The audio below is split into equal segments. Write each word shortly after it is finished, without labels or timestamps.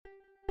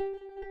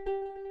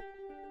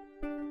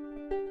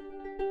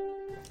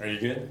Are you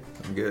good?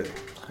 I'm good.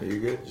 Are you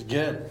good?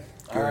 Good.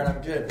 All right,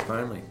 I'm good.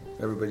 Finally,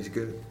 everybody's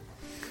good.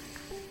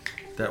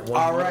 That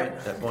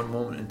one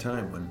moment in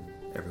time when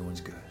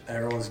everyone's good.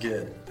 Everyone's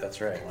good.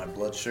 That's right. My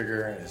blood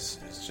sugar is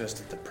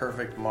just at the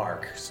perfect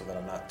mark, so that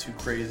I'm not too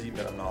crazy,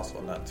 but I'm also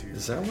not too.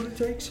 Is that what it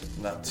takes?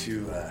 Not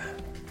too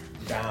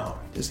down.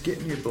 Just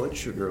getting your blood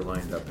sugar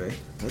lined up, eh?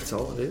 That's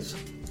all it is.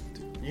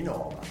 You know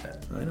all about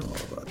that. I know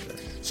all about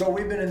that. So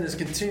we've been in this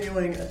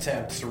continuing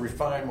attempt to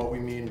refine what we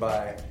mean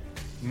by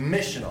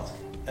missional,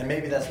 and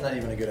maybe that's not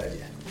even a good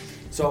idea.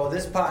 So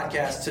this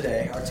podcast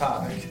today, our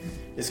topic,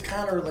 is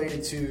kind of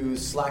related to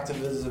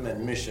slacktivism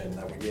and mission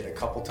that we did a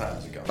couple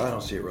times ago. I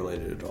don't see it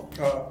related at all.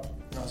 No.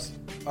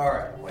 All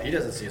right. Well, he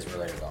doesn't see us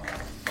related at all.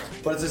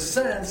 But it's a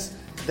sense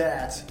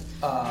that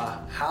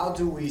how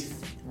do we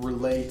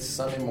relate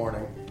Sunday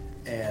morning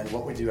and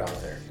what we do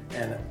out there,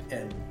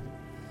 and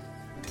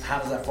how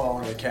does that fall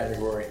into the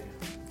category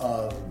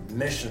of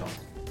missional?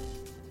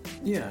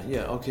 Yeah.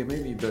 Okay,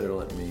 maybe you better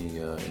let me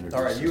introduce.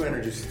 All right, you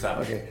introduce the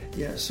topic. Okay.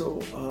 Yeah.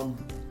 So,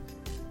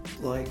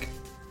 like,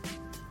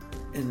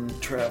 in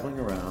traveling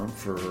around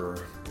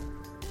for,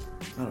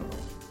 I don't know,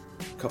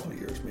 a couple of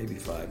years, maybe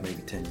 5,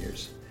 maybe 10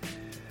 years,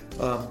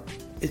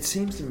 it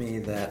seems to me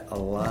that a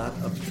lot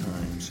of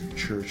times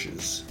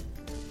churches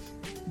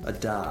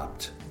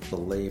adopt the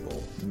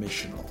label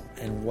missional,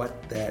 and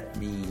what that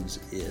means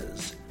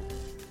is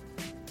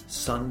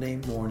Sunday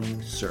morning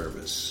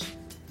service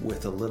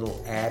with a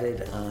little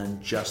added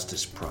on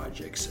justice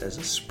projects as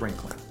a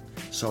sprinkling.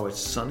 So it's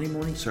Sunday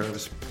morning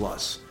service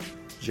plus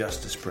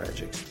justice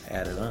projects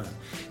added on.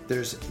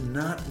 There's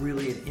not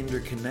really an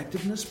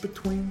interconnectedness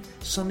between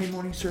Sunday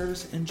morning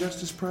service and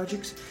justice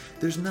projects.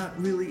 There's not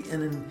really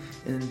an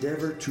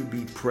endeavor to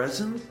be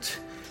present.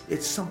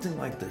 It's something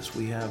like this.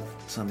 We have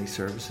Sunday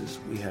services.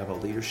 We have a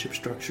leadership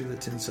structure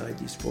that's inside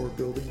these four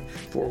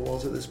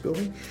walls of this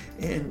building,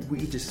 and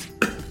we just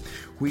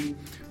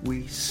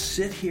we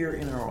sit here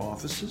in our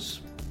offices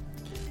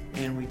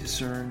and we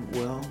discern,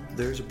 well,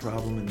 there's a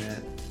problem in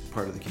that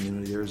part of the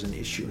community, there's an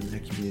issue in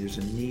that community, there's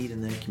a need in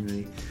that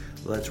community.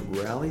 Let's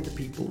rally the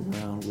people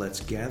around,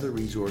 let's gather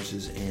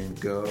resources and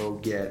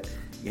go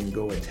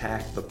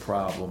attack the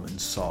problem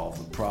and solve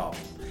the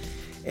problem.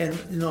 And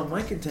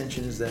my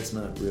contention is that's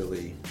not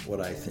really what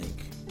I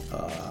think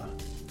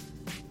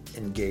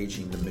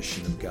engaging the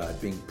mission of God,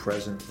 being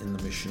present in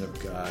the mission of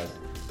God,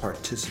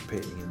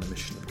 participating in the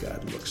mission of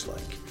God looks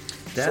like.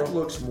 That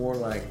looks more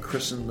like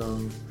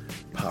Christendom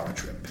power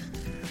trip.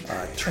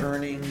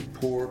 Turning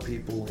poor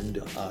people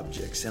into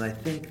objects. And I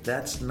think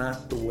that's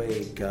not the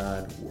way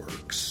God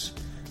works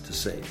to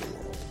save the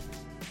world.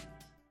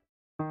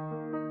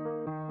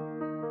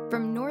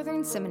 From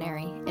Northern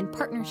Seminary, in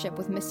partnership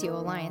with Missio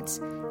Alliance,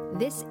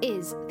 this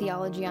is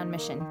Theology on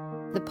Mission,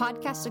 the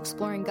podcast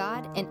exploring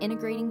God and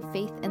integrating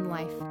faith and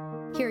life.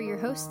 Here are your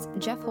hosts,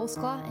 Jeff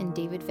Holsclaw and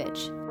David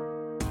Fitch.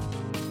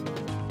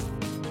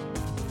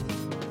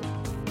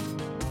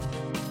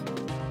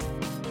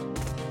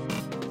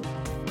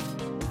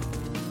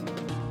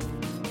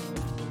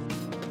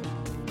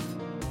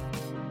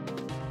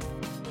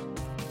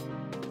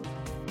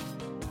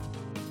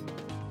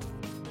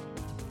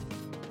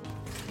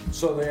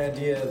 So the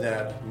idea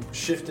that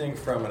shifting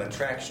from an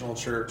attractional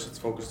church that's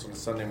focused on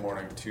Sunday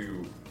morning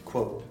to,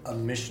 quote, a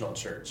missional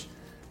church,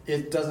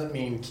 it doesn't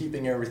mean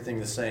keeping everything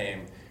the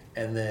same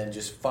and then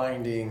just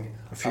finding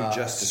a few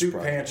justice soup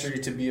projects. pantry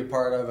to be a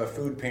part of, a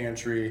food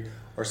pantry,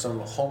 or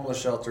some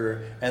homeless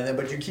shelter,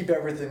 but you keep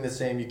everything the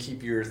same, you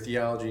keep your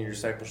theology and your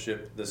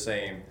discipleship the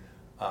same.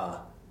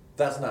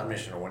 That's not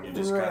missional when you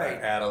just kind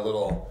of add a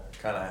little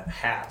kind of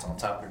hat on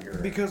top of your...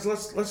 Because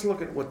let's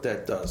look at what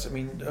that does. I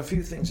mean, a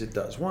few things it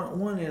does.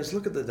 One is,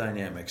 look at the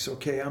dynamics.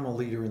 Okay, I'm a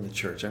leader in the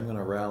church. I'm going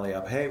to rally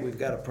up. Hey, we've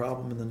got a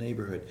problem in the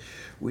neighborhood.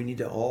 We need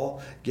to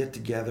all get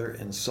together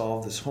and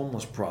solve this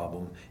homeless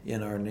problem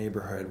in our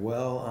neighborhood.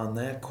 Well, on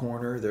that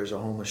corner, there's a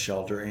homeless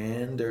shelter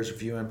and there's a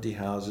few empty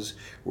houses.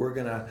 We're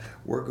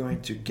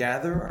going to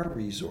gather our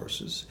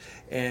resources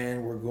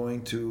and we're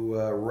going to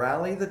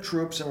rally the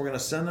troops and we're going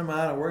to send them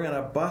out and we're going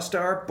to bust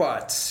our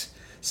butts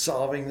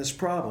solving this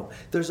problem.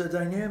 There's a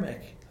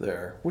dynamic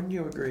there. Wouldn't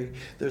you agree?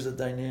 There's a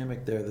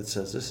dynamic there that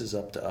says this is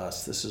up to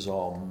us. This is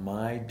all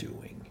my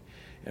doing,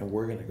 and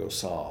we're going to go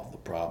solve the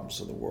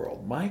problems of the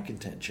world. My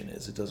contention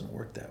is it doesn't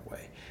work that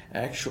way.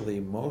 Actually,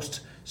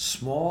 most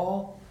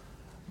small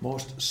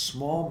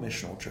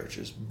missional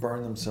churches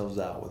burn themselves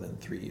out within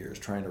 3 years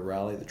trying to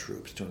rally the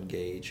troops to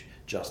engage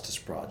justice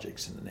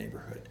projects in the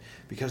neighborhood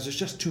because there's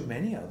just too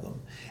many of them,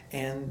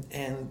 and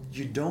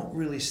you don't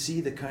really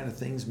see the kind of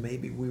things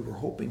maybe we were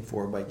hoping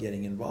for by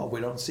getting involved. We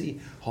don't see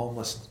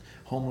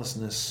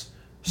homelessness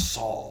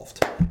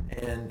solved,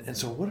 and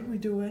so what do we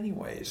do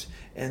anyways?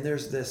 And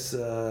there's this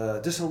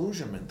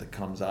disillusionment that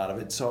comes out of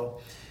it.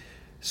 So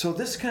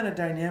this kind of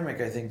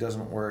dynamic, I think,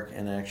 doesn't work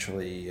and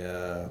actually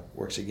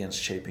works against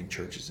shaping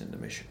churches into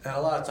mission. And a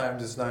lot of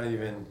times it's not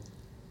even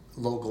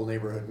local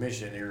neighborhood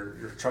mission.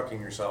 You're trucking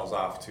yourselves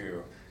off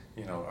to,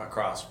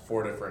 across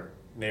 4 different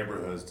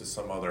neighborhoods to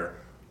some other,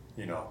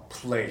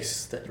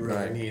 place that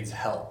really needs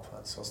help.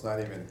 So it's not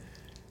even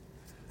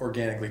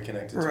organically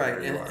connected to Right,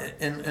 where you are.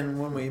 and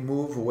when we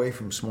move away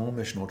from small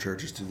missional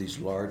churches to these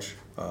large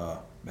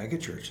mega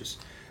churches,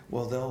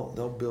 well,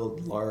 they'll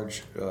build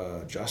large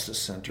justice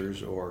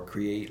centers or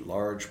create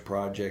large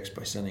projects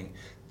by sending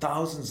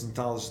thousands and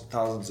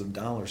thousands of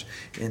dollars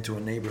into a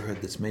neighborhood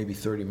that's maybe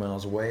 30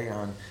 miles away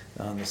on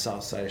the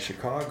south side of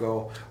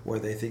Chicago, where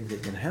they think they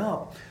can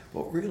help.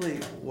 But really,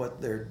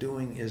 what they're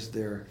doing is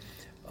they're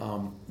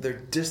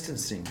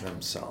distancing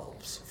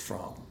themselves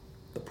from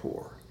the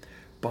poor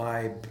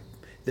by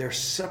they're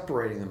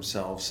separating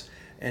themselves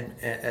and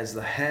as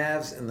the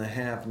haves and the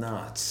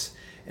have-nots.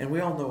 And we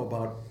all know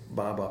about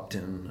Bob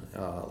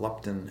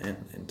Lupton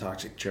and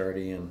Toxic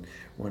Charity and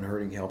When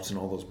Hurting Helps and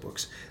all those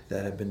books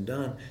that have been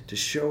done to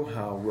show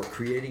how we're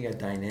creating a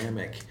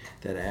dynamic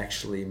that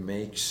actually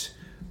makes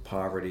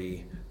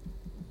poverty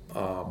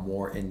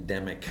more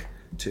endemic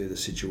to the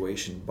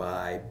situation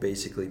by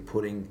basically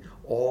putting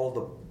all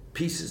the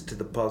pieces to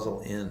the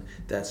puzzle in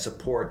that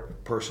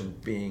support person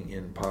being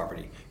in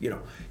poverty. You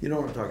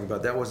know what I'm talking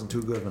about. That wasn't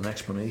too good of an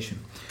explanation.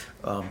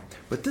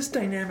 But this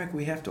dynamic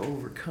we have to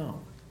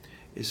overcome.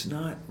 It's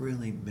not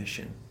really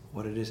mission,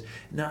 what it is.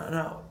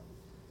 Now,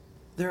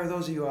 there are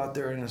those of you out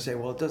there who are going to say,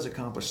 well, it does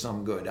accomplish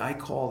some good. I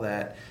call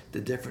that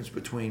the difference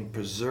between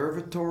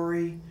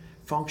preservatory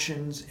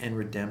functions and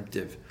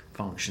redemptive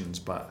functions.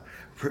 But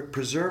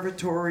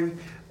preservatory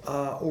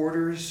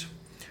orders,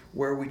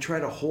 where we try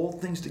to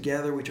hold things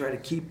together, we try to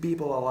keep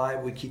people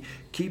alive, we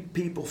keep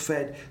people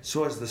fed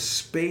so as the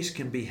space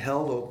can be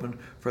held open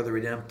for the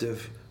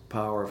redemptive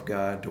power of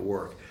God to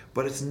work.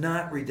 But it's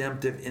not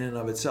redemptive in and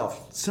of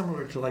itself.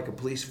 Similar to like a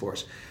police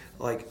force.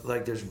 Like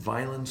there's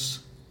violence,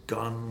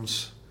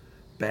 guns,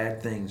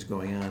 bad things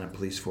going on in a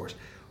police force.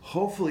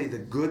 Hopefully the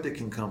good that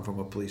can come from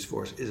a police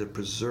force is a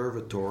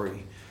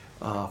preservatory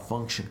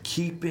function,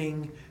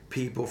 keeping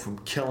people from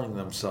killing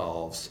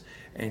themselves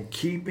and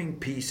keeping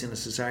peace in a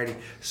society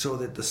so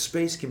that the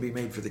space can be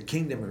made for the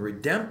kingdom and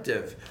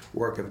redemptive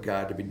work of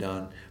God to be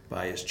done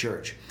by His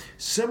church.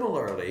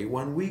 Similarly,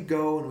 when we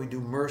go and we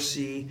do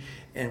mercy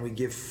and we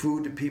give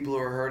food to people who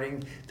are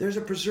hurting, there's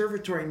a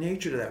preservatory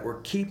nature to that. We're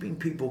keeping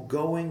people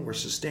going, we're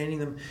sustaining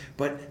them,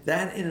 but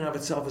that in and of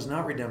itself is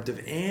not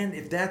redemptive. And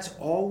if that's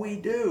all we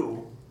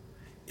do,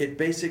 it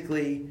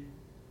basically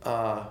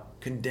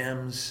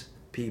condemns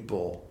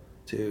people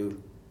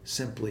to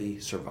simply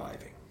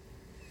surviving.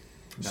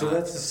 So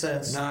that's the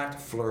sense, not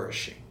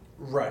flourishing,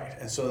 right?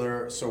 And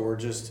so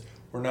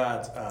we're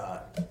not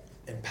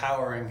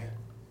empowering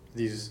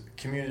these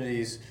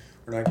communities.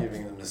 We're not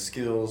giving them the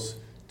skills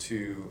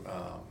to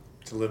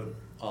live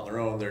on their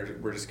own.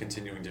 We're just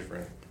continuing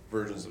different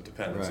versions of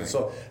dependence. Right. And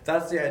so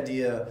that's the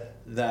idea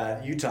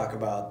that you talk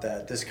about.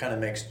 That this kind of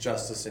makes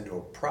justice into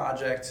a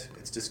project.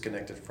 It's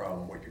disconnected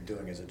from what you're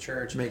doing as a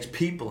church. It makes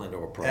people into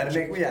a project.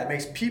 And it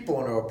makes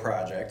people into a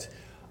project.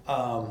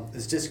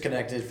 It's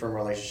disconnected from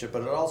relationship,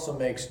 but it also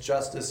makes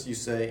justice, you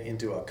say,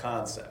 into a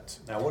concept.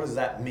 Now, what does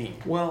that mean?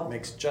 Well, it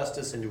makes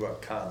justice into a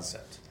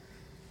concept.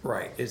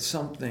 Right. It's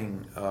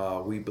something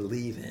we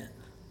believe in.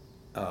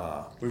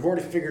 We've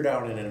already figured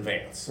out in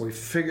advance. We've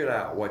figured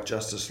out what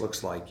justice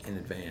looks like in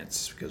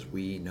advance because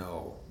we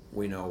know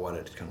what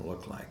it's going to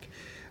look like.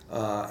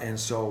 And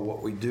so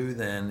what we do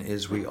then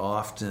is we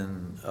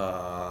often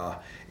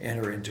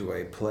enter into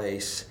a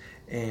place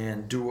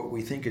and do what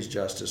we think is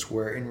justice,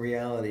 where in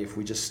reality, if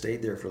we just stayed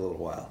there for a little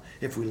while,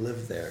 if we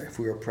lived there, if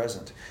we were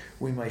present,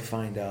 we might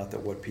find out that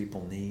what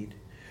people need,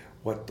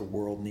 what the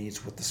world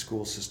needs, what the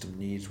school system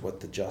needs, what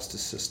the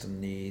justice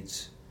system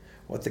needs,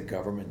 what the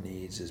government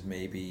needs is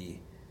maybe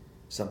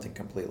something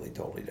completely,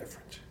 totally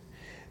different.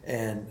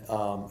 And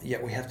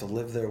yet we have to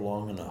live there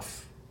long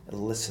enough and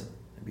listen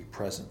and be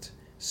present,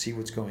 see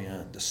what's going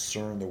on,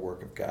 discern the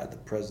work of God, the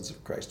presence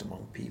of Christ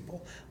among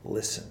people,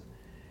 listen,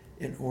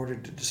 in order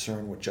to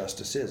discern what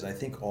justice is. I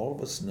think all of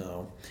us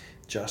know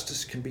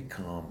justice can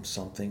become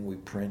something we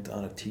print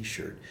on a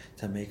t-shirt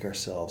to make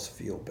ourselves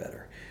feel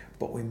better.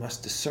 But we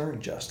must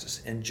discern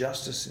justice, and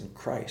justice in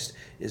Christ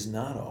is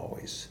not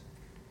always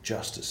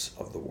justice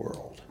of the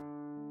world.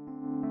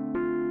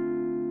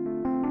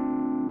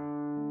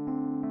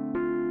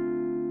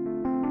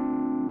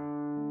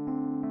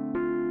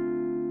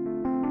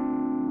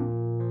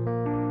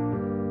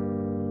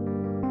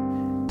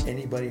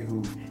 Anybody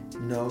who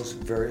knows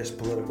various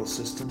political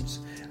systems,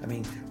 I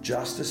mean,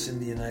 justice in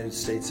the United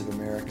States of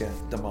America,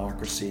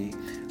 democracy,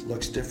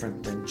 looks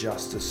different than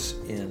justice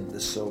in the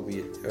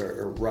Soviet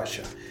or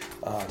Russia.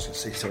 I was going to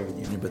say Soviet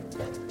Union, but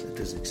it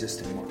doesn't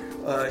exist anymore.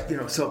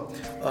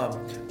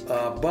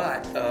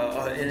 But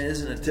it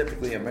isn't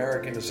typically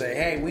American to say,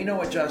 hey, we know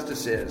what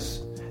justice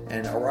is,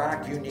 and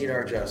Iraq, you need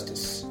our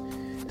justice.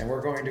 And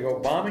we're going to go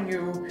bombing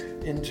you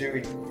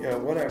into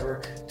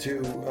whatever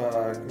to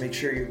make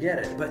sure you get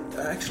it. But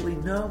actually,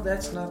 no,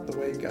 that's not the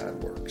way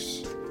God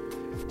works.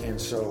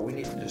 And so we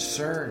need to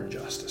discern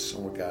justice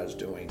and what God's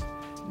doing,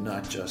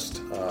 not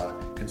just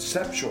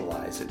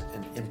conceptualize it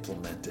and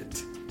implement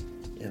it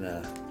in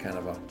a kind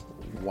of a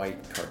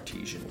white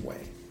Cartesian way.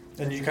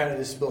 And you kind of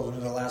just spilled into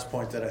the last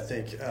point that I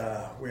think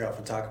we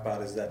often talk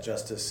about is that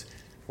justice,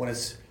 when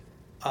it's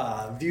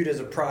viewed as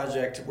a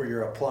project where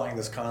you're applying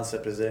this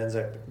concept, as it ends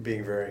up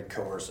being very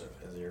coercive.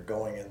 As you're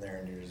going in there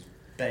and you're just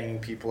banging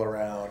people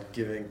around,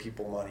 giving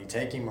people money,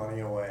 taking money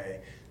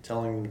away,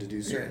 telling them to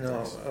do certain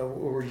things.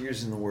 We're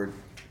using the word.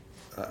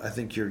 I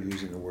think you're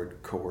using the word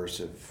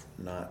coercive,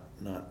 not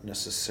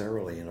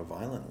necessarily in a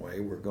violent way.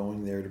 We're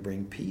going there to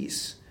bring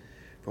peace.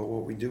 But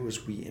what we do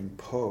is we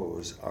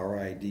impose our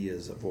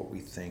ideas of what we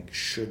think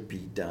should be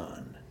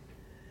done,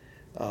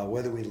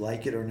 whether we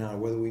like it or not,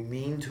 whether we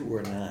mean to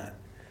or not.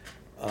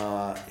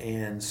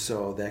 And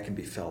so that can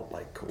be felt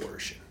like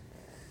coercion.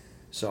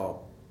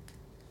 So,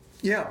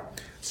 yeah.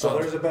 So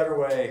there's a better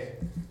way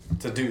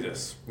to do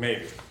this,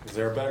 maybe. Is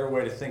there a better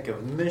way to think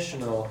of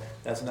missional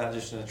that's not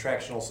just an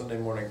attractional Sunday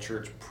morning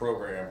church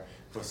program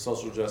with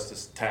social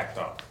justice tacked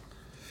on?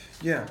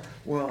 Yeah,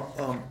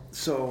 well,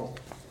 so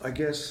I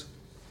guess,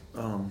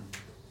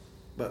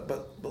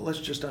 but let's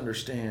just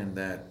understand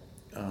that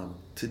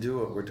to do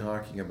what we're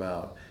talking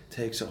about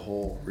takes a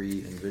whole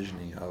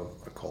re-envisioning of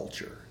a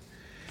culture.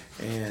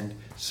 And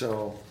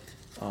so,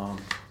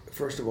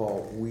 first of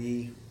all,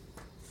 we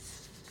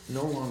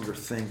no longer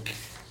think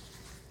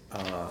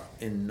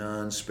in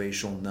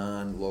non-spatial,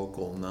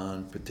 non-local,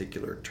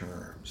 non-particular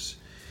terms.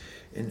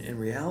 In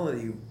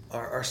reality,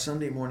 our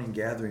Sunday morning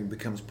gathering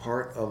becomes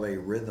part of a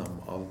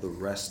rhythm of the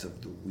rest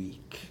of the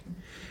week.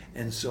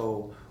 And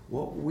so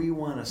what we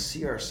want to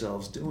see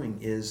ourselves doing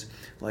is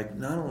like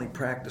not only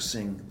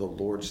practicing the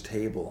Lord's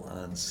table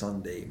on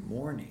Sunday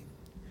morning,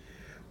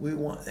 we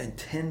want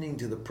attending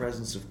to the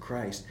presence of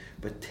Christ,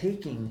 but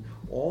taking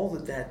all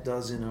that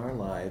does in our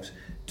lives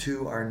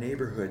to our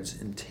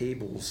neighborhoods and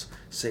tables,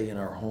 say in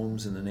our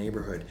homes in the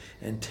neighborhood,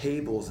 and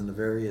tables in the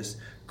various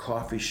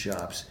coffee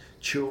shops,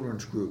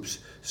 children's groups,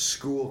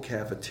 school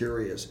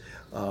cafeterias,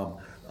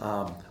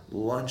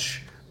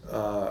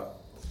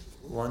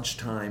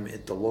 lunchtime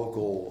at the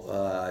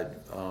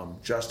local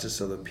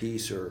justice of the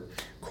peace or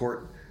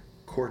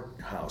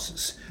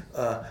courthouses,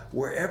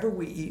 wherever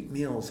we eat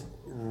meals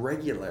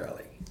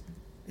regularly,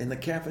 in the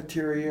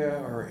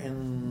cafeteria or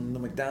in the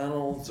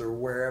McDonald's or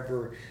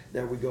wherever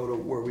that we go to,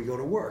 where we go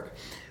to work,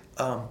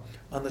 on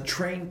the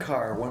train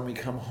car when we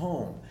come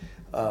home,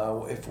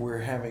 if we're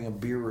having a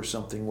beer or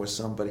something with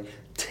somebody,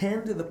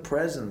 tend to the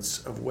presence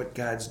of what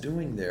God's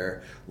doing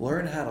there.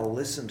 Learn how to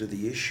listen to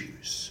the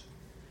issues.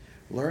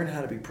 Learn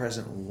how to be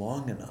present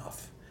long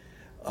enough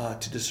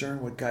to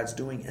discern what God's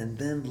doing, and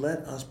then let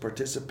us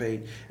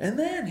participate. And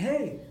then,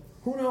 hey,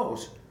 who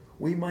knows?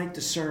 We might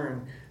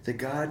discern that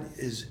God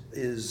is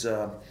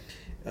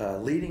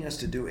leading us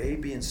to do A,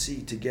 B, and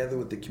C together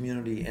with the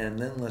community, and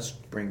then let's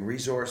bring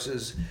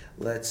resources.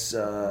 Let's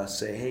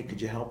say, hey,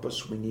 could you help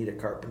us? We need a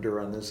carpenter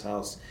on this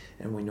house,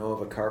 and we know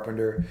of a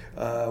carpenter.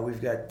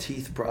 We've got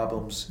teeth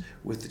problems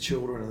with the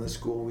children in the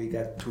school. We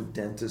got 2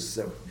 dentists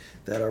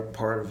that are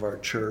part of our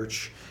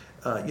church.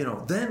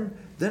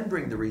 Then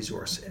bring the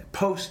resource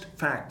post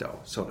facto,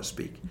 so to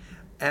speak,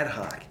 ad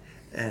hoc.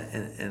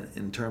 And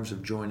in terms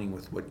of joining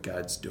with what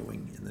God's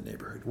doing in the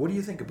neighborhood. What do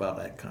you think about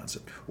that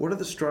concept? What are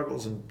the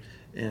struggles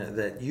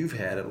that you've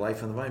had at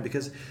Life on the Vine?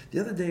 Because the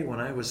other day when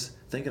I was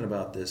thinking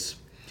about this,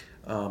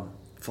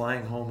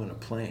 flying home in a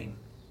plane,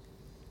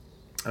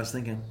 I was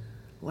thinking,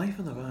 Life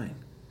on the Vine,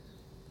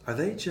 are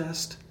they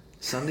just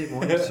Sunday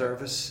morning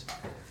service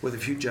with a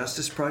few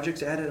justice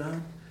projects added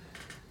on?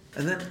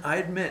 And then I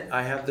admit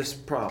I have this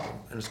problem,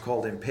 and it's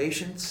called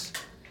impatience,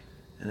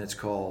 and it's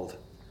called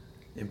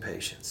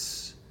impatience.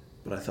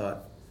 But I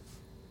thought,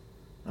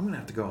 I'm going to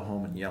have to go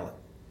home and yell at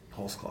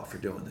Holzclaw for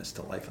doing this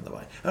to Life on the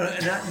Vine.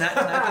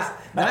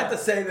 Not to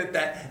say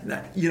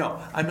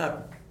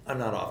I'm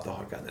not off the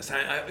hook on this.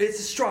 It's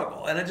a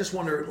struggle, and I just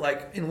wonder,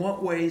 like, in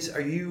what ways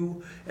are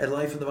you at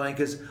Life on the Vine?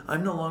 Because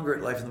I'm no longer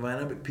at Life on the Vine.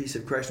 I'm at Peace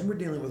of Christ, and we're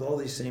dealing with all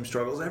these same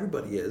struggles.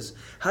 Everybody is.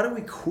 How do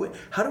we quit?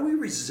 How do we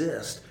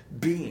resist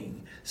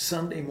being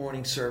Sunday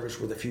morning service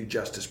with a few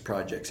justice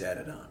projects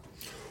added on?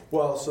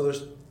 Well, so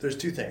there's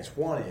 2 things.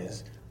 One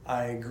is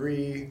I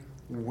agree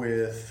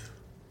with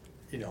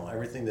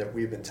everything that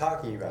we've been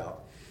talking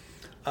about,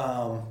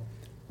 but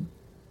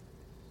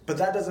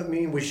that doesn't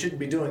mean we shouldn't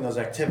be doing those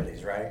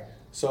activities, right?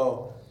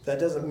 So that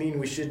doesn't mean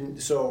we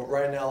shouldn't. So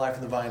right now, Life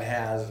on the Vine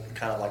has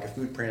kind of like a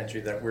food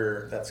pantry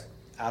that's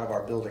out of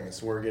our building, and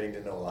so we're getting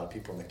to know a lot of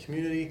people in the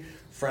community.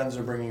 Friends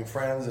are bringing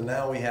friends, and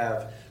now we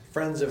have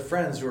friends of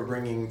friends who are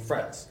bringing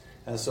friends,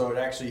 and so it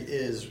actually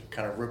is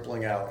kind of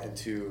rippling out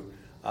into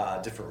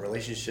different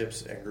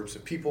relationships and groups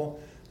of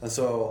people. And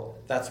so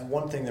that's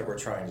one thing that we're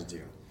trying to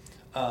do.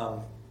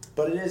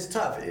 But it is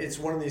tough. It's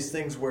one of these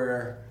things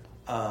where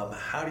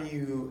how do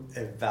you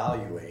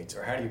evaluate,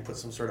 or how do you put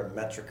some sort of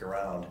metric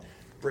around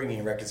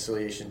bringing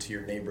reconciliation to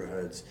your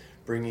neighborhoods,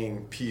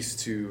 bringing peace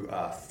to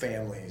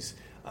families,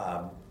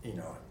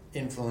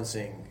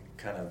 influencing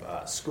kind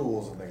of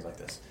schools and things like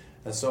this.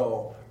 And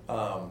so,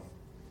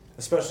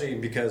 especially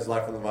because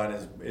Life on the Vine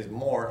is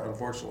more,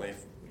 unfortunately,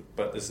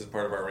 but this is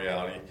part of our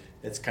reality,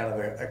 it's kind of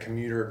a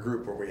commuter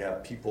group where we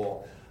have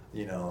people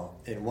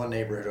in one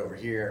neighborhood over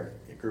here,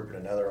 a group in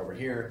another over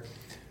here.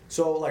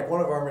 So like one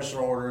of our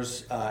missional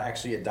orders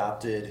actually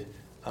adopted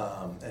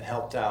and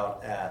helped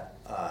out at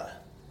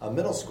a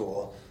middle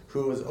school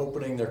who was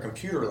opening their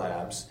computer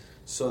labs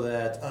so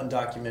that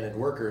undocumented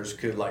workers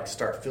could like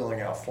start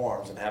filling out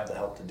forms and have the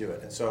help to do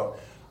it. And so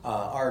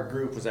our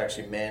group was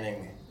actually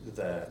manning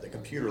the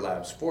computer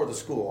labs for the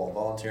school,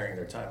 volunteering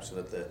their time so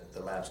that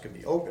the labs could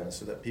be open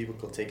so that people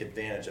could take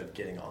advantage of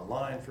getting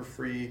online for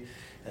free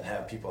and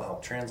have people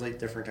help translate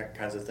different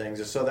kinds of things.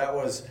 And so that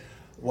was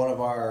one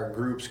of our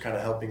groups kind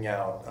of helping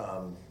out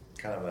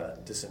kind of a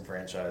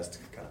disenfranchised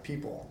kind of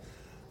people.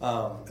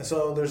 And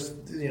so there's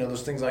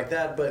things like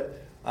that,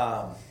 but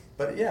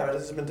yeah,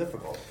 it's been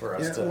difficult for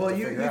us to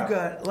you've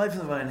got Life in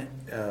the Vine,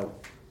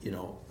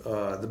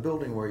 the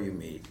building where you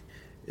meet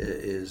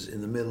is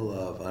in the middle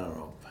of, I don't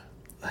know,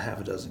 a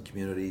half a dozen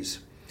communities.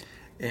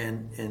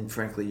 And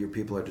frankly, your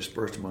people are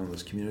dispersed among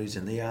those communities,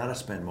 and they ought to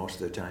spend most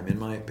of their time, in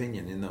my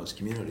opinion, in those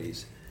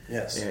communities.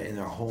 Yes. In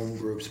their home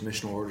groups,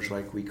 missional orders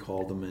like we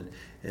called them,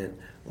 and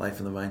Life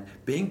in the Vine,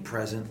 being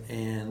present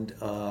and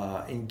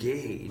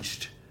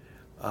engaged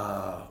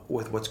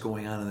with what's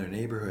going on in their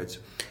neighborhoods.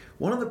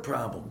 One of the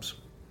problems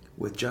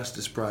with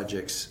justice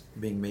projects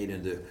being made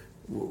into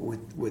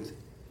with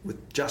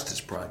justice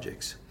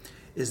projects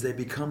is they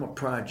become a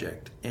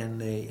project,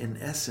 and they, in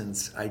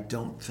essence, I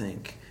don't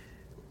think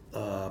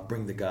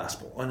bring the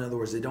gospel. In other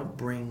words, they don't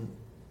bring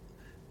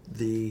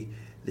the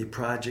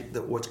project,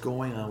 that what's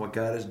going on, what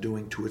God is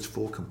doing, to its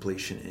full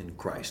completion in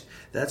Christ.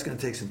 That's going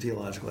to take some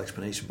theological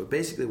explanation, but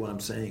basically what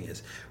I'm saying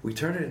is we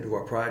turn it into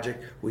a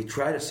project, we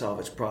try to solve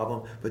its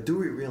problem, but do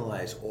we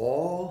realize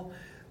all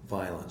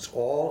violence,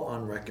 all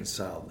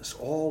unreconciledness,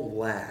 all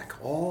lack,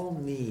 all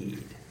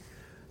need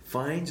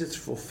finds its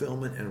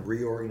fulfillment and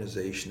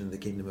reorganization in the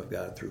kingdom of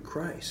God through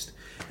Christ.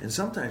 And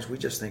sometimes we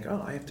just think,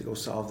 I have to go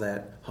solve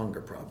that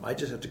hunger problem. I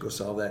just have to go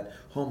solve that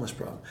homeless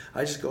problem.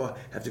 I just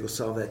have to go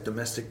solve that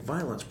domestic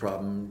violence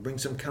problem, bring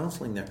some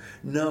counseling there.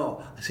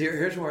 No.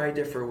 Here's where I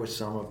differ with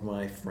some of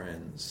my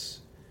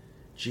friends.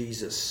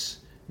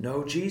 Jesus.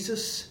 No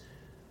Jesus,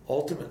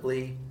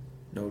 ultimately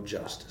no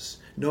justice.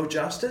 No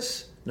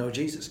justice, no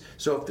Jesus.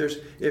 So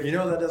if you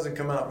know that doesn't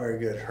come out very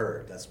good,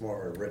 heard. That's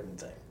more of a written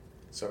thing.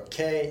 So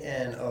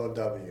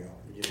K-N-O-W.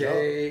 You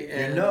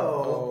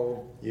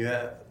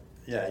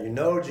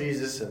know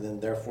Jesus, and then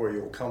therefore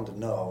you'll come to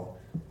know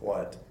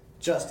what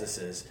justice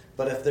is.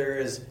 But if there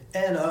is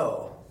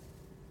N-O,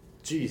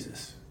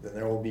 Jesus, then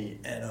there will be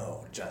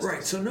N-O, justice.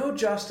 Right, so no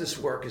justice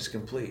work is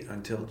complete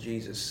until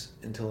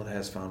it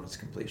has found its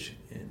completion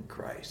in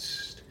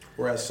Christ.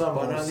 Whereas some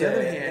would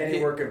say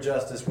any work of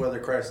justice, whether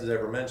Christ is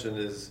ever mentioned,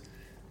 is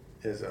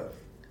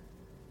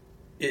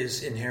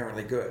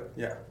inherently good.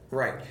 Yeah.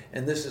 Right.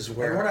 And this is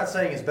where... And we're not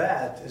saying it's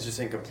bad, it's just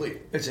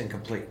incomplete. It's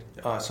incomplete.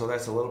 So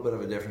that's a little bit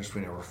of a difference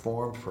between a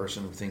reformed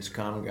person who thinks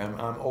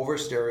I'm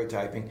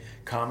over-stereotyping.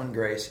 Common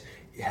grace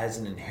has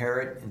an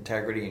inherent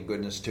integrity and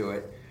goodness to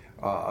it,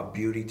 a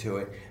beauty to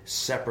it,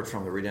 separate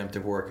from the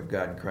redemptive work of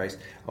God in Christ.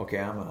 Okay,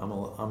 I'm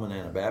an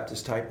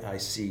Anabaptist type. I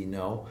see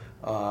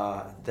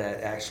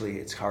that actually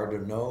it's hard to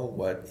know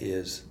what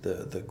is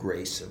the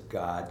grace of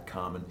God,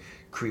 common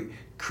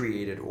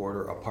created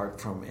order apart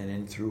from and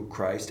in through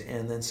Christ.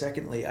 And then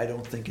secondly, I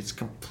don't think it's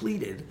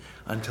completed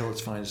until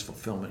it's found its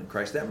fulfillment in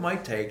Christ. That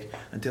might take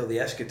until the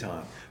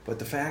eschaton, but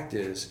the fact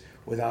is,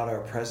 without our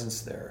presence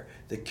there,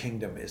 the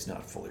kingdom is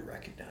not fully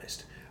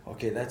recognized.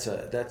 Okay, that's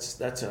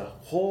a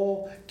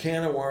whole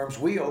can of worms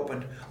we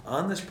opened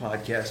on this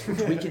podcast, which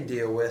we can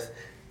deal with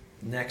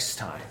next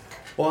time.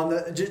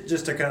 Well,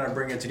 just to kind of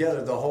bring it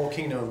together, the whole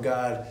kingdom of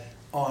God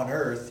on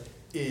earth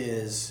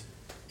is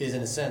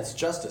in a sense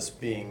justice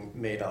being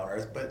made on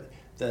earth, but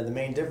the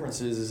main difference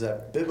is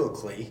that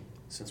biblically,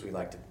 since we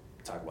like to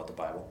talk about the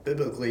Bible,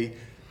 biblically,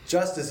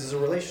 justice is a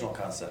relational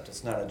concept.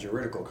 It's not a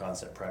juridical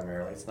concept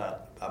primarily. It's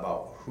not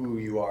about who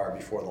you are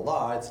before the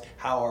law. It's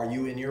how are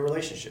you in your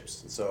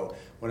relationships. And so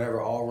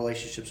whenever all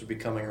relationships are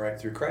becoming right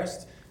through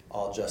Christ,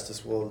 all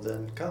justice will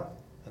then come.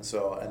 And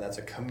that's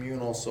a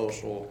communal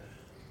social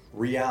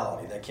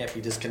reality that can't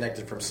be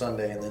disconnected from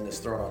Sunday and then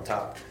just thrown on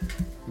top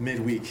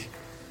midweek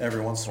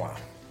every once in a while.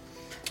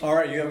 All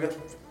right,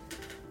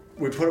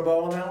 we put a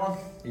bow on that one?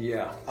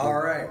 Yeah.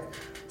 All right.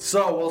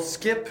 So we'll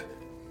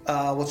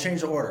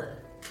change the order.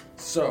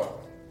 So,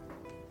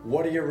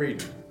 what are you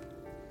reading?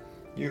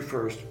 You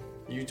first.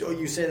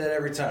 You say that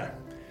every time.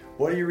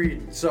 What are you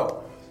reading?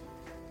 So,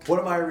 what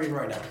am I reading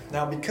right now?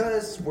 Now,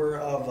 because we're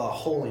of a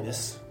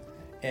holiness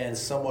and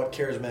somewhat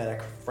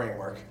charismatic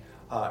framework,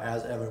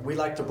 we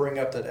like to bring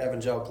up that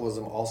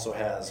evangelicalism also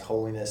has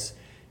holiness,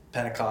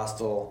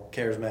 Pentecostal,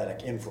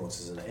 charismatic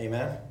influences in it.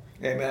 Amen?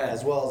 Amen.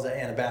 As well as the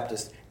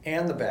Anabaptist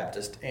and the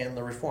Baptist and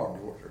the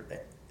Reformed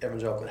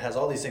evangelical. It has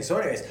all these things. So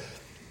anyways,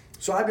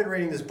 I've been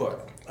reading this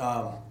book.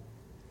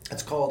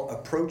 It's called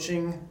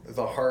Approaching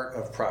the Heart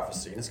of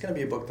Prophecy. And it's going to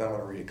be a book that I'm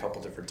going to read a couple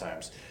different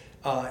times.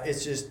 I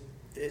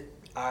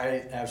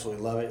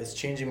absolutely love it. It's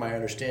changing my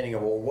understanding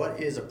of, what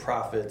is a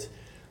prophet?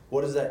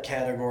 What does that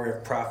category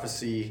of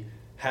prophecy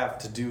have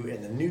to do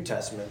in the New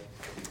Testament?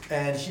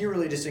 And he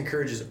really just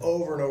encourages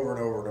over and over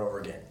and over and over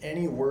again.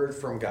 Any word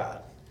from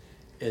God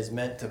is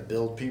meant to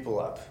build people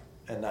up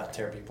and not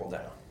tear people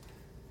down.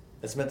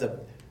 It's meant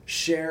to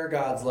share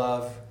God's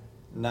love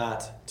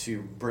not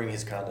to bring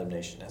his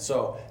condemnation.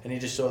 And he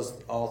just shows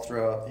all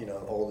throughout,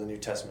 Old and New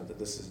Testament that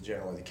this is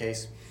generally the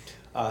case.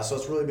 So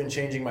it's really been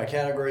changing my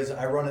categories.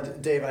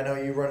 Dave, I know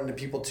you run into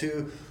people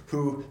too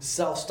who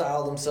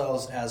self-style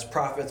themselves as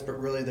prophets, but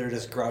really they're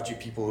just grouchy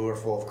people who are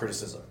full of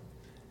criticism.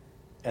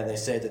 And they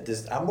say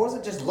that I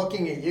wasn't just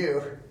looking at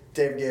you.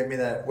 Dave gave me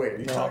that. Wait, are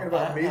you talking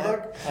about me?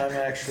 Look, I'm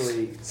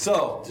actually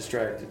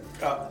distracted.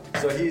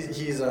 So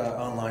he's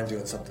online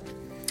doing something.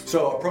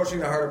 So Approaching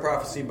the Heart of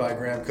Prophecy by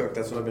Graham Cook.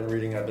 That's what I've been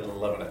reading. I've been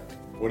loving it.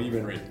 What have you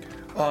been reading?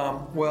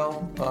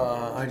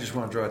 I just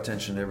want to draw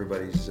attention to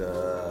everybody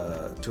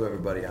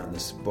on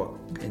this book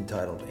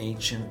entitled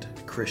Ancient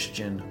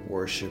Christian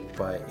Worship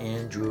by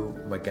Andrew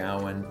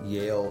McGowan,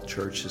 Yale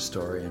church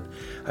historian.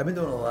 I've been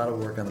doing a lot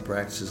of work on the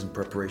practices in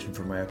preparation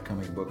for my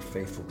upcoming book,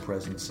 Faithful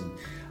Presence, and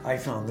I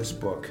found this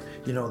book.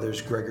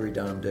 There's Gregory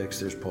Dom-Dix,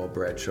 there's Paul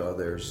Bradshaw,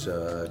 there's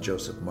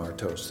Joseph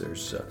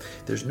Martos,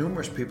 there's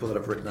numerous people that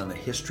have written on the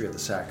history of the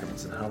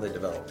sacraments and how they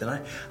developed.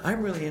 And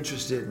I'm really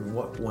interested in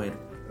what went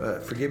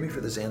forgive me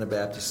for this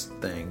Anabaptist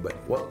thing, but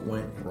what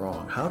went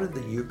wrong? How did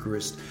the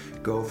Eucharist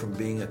go from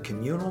being a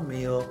communal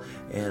meal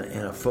and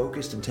a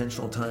focused,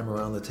 intentional time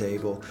around the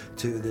table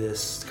to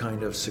this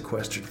kind of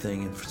sequestered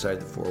thing inside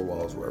the four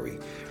walls where we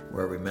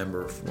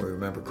remember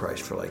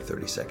Christ for like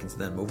 30 seconds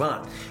and then move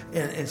on?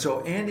 And so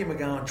Andy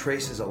McGowan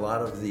traces a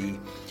lot of the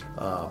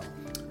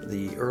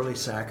early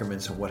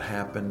sacraments and what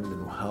happened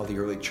and how the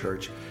early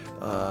church,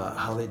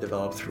 how they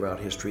developed throughout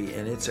history,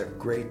 and it's a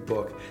great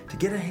book to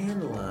get a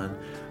handle on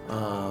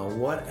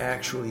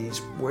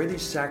where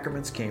these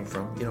sacraments came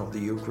from, the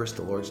Eucharist,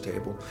 the Lord's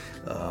table,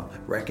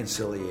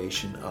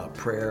 reconciliation,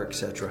 prayer,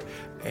 etc.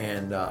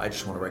 And I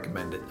just want to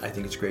recommend it. I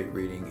think it's great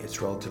reading.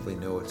 It's relatively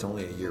new. It's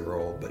only a year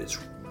old, but it's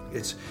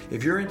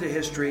if you're into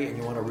history and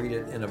you want to read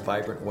it in a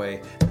vibrant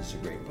way, it's a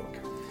great book.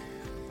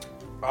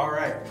 All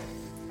right.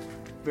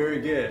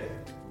 Very good.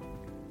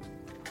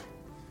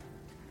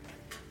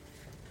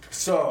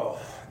 So,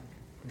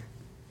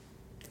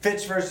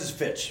 Fitch versus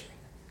Fitch.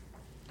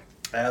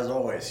 As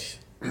always,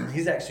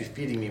 he's actually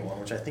feeding me one,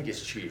 which I think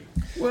is cheating.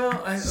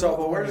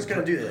 But we're just going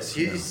to do this.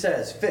 He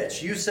says,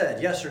 Fitch, you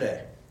said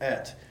yesterday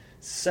at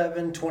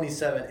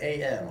 7:27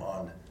 a.m.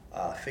 on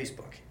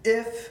Facebook,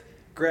 if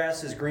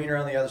grass is greener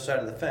on the other side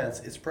of the fence,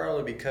 it's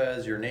probably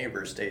because your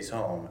neighbor stays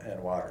home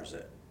and waters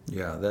it.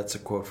 Yeah, that's a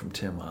quote from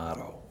Tim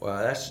Otto.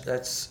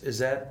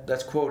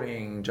 That's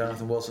quoting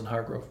Jonathan Wilson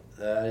Hargrove.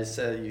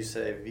 You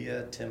say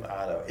via Tim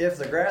Otto. If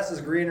the grass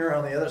is greener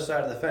on the other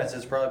side of the fence,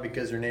 it's probably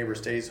because your neighbor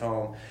stays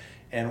home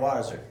and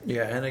waters it.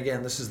 Yeah, and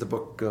again, this is the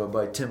book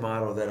by Tim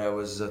Otto that I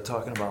was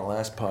talking about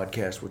last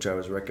podcast, which I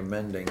was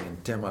recommending.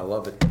 And Tim, I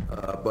love it.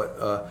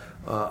 But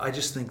I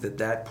just think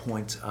that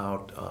points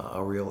out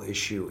a real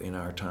issue in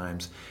our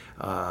times.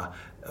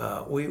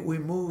 We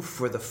move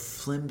for the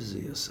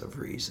flimsiest of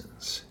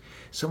reasons.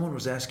 Someone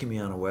was asking me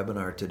on a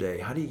webinar today,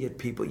 how do you get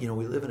people,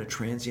 we live in a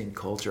transient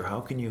culture.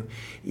 How can you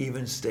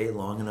even stay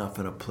long enough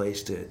in a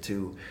place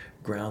to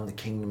ground the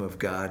kingdom of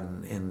God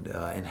and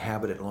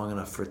inhabit it long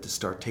enough for it to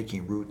start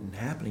taking root and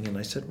happening? And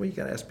I said, well, you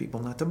got to ask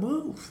people not to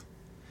move.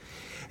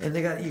 And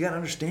you got to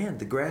understand,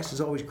 the grass is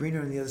always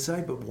greener on the other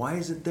side, but why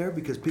is it there?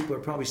 Because people are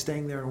probably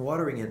staying there and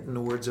watering it, in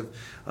the words of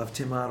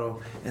Tim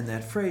Otto and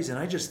that phrase. And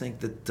I just think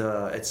that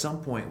at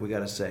some point we got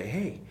to say,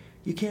 hey,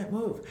 you can't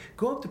move.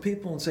 Go up to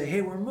people and say,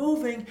 hey, we're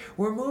moving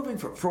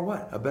for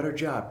what? A better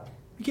job.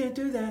 You can't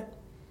do that.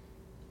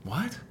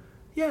 What?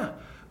 Yeah.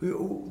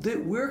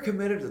 We're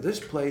committed to this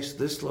place,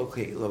 this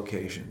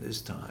location,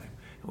 this time.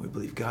 And we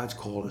believe God's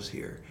called us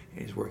here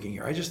and He's working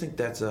here. I just think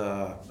that's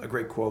a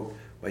great quote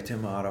by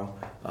Tim Otto.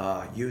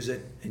 Use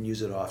it and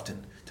use it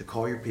often to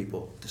call your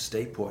people to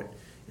stay put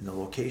in the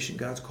location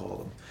God's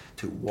called them,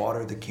 to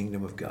water the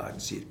kingdom of God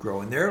and see it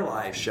grow. And their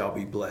lives shall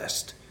be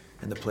blessed,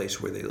 and the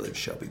place where they live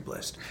shall be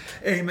blessed.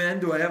 Amen.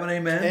 Do I have an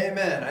amen?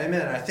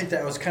 Amen. I think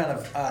that was kind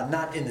of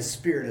not in the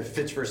spirit of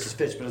Fitch versus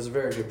Fitch, but it's a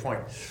very good point.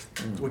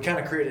 We kind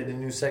of created a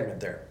new segment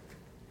there.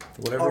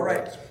 Whatever. All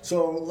right.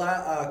 So,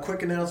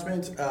 quick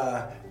announcement.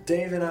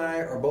 Dave and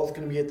I are both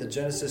going to be at the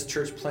Genesis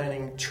Church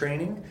Planning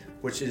Training,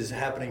 which is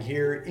happening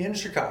here in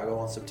Chicago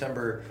on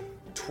September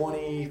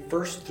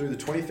 21st through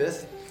the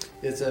 25th.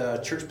 It's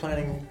a church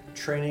planning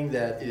training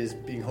that is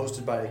being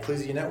hosted by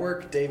Ecclesia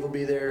Network. Dave will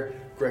be there.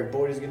 Greg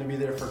Boyd is going to be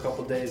there for a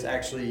couple of days.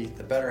 Actually,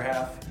 the better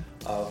half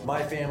of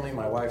my family,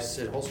 my wife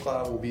Sid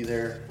Holzclaw, will be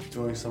there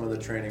doing some of the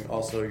training.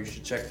 Also, you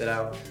should check that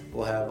out.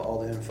 We'll have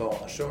all the info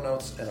on the show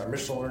notes. And our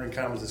Missional Learning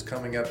Commons is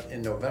coming up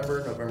in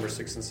November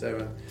 6th and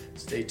 7th.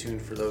 Stay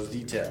tuned for those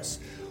details.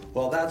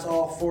 Well, that's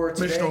all for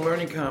today. Missional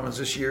Learning Commons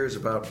this year is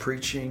about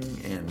preaching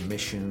and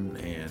mission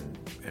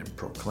and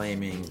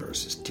proclaiming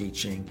versus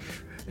teaching.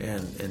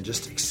 and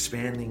just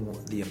expanding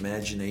the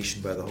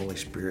imagination by the Holy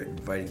Spirit,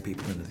 inviting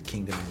people into the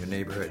kingdom in your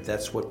neighborhood.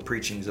 That's what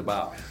preaching is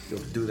about. You'll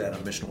do that on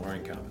Missional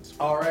Learning Commons.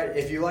 All right.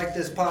 If you like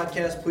this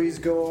podcast, please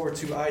go over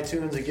to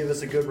iTunes and give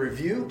us a good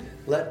review.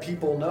 Let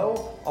people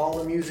know. All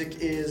the music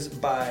is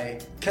by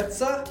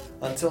Ketsa.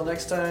 Until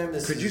next time,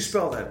 Could you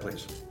spell that,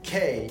 please?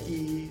 Ketsa.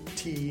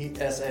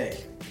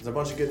 There's a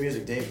bunch of good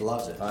music. Dave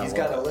loves it. He's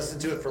got to listen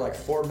to it for like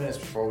 4 minutes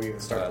before we even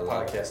start the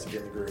podcast to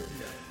get in the groove.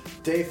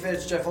 Dave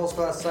Fitch, Jeff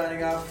Holzclass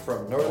signing off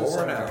from Northern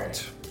Seminary.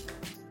 Out.